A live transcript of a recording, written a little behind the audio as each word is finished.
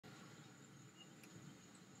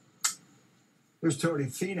There's Tony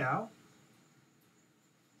Finau.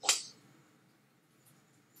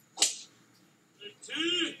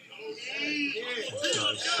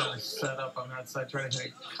 Set up on that side, trying to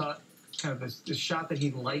hit a cut. Kind of this shot that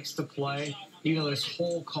he likes to play, even though this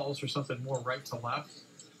hole calls for something more right to left.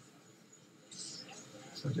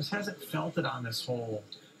 So just hasn't felt it on this hole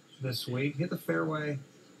this week. Hit the fairway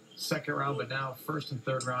second round, but now first and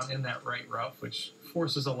third round in that right rough, which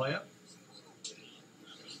forces a layup.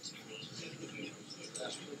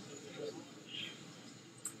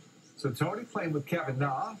 So Tony playing with Kevin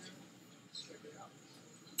Na.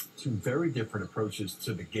 Two very different approaches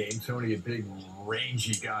to the game. Tony, a big,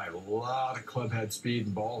 rangy guy, a lot of club head speed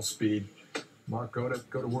and ball speed. Mark, go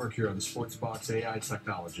to work here on the Sportsbox AI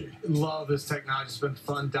technology. Love this technology. It's been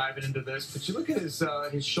fun diving into this. But you look at his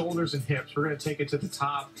shoulders and hips. We're going to take it to the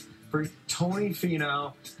top. For Tony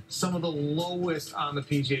Finau, some of the lowest on the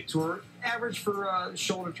PGA Tour. Average for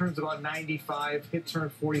shoulder turns about 95, hip turn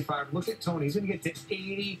 45. Look at Tony. He's going to get to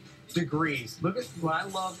 80 degrees. Look at what I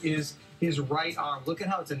love is his right arm. Look at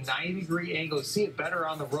how it's a 90-degree angle. You see it better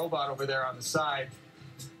on the robot over there on the side.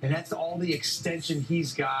 And that's all the extension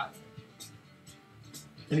he's got.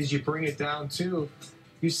 And as you bring it down, too,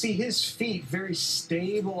 you see his feet very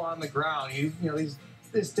stable on the ground. You know,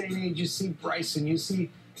 this day and age, you see Bryson, you see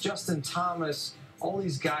Justin Thomas, all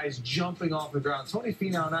these guys jumping off the ground. Tony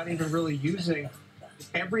Finau not even really using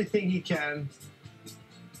everything he can.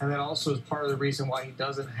 And that also is part of the reason why he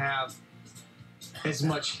doesn't have as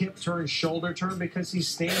much hip turn, shoulder turn, because he's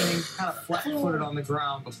standing kind of flat-footed on the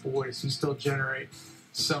ground. But boy, does he still generate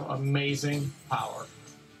some amazing power.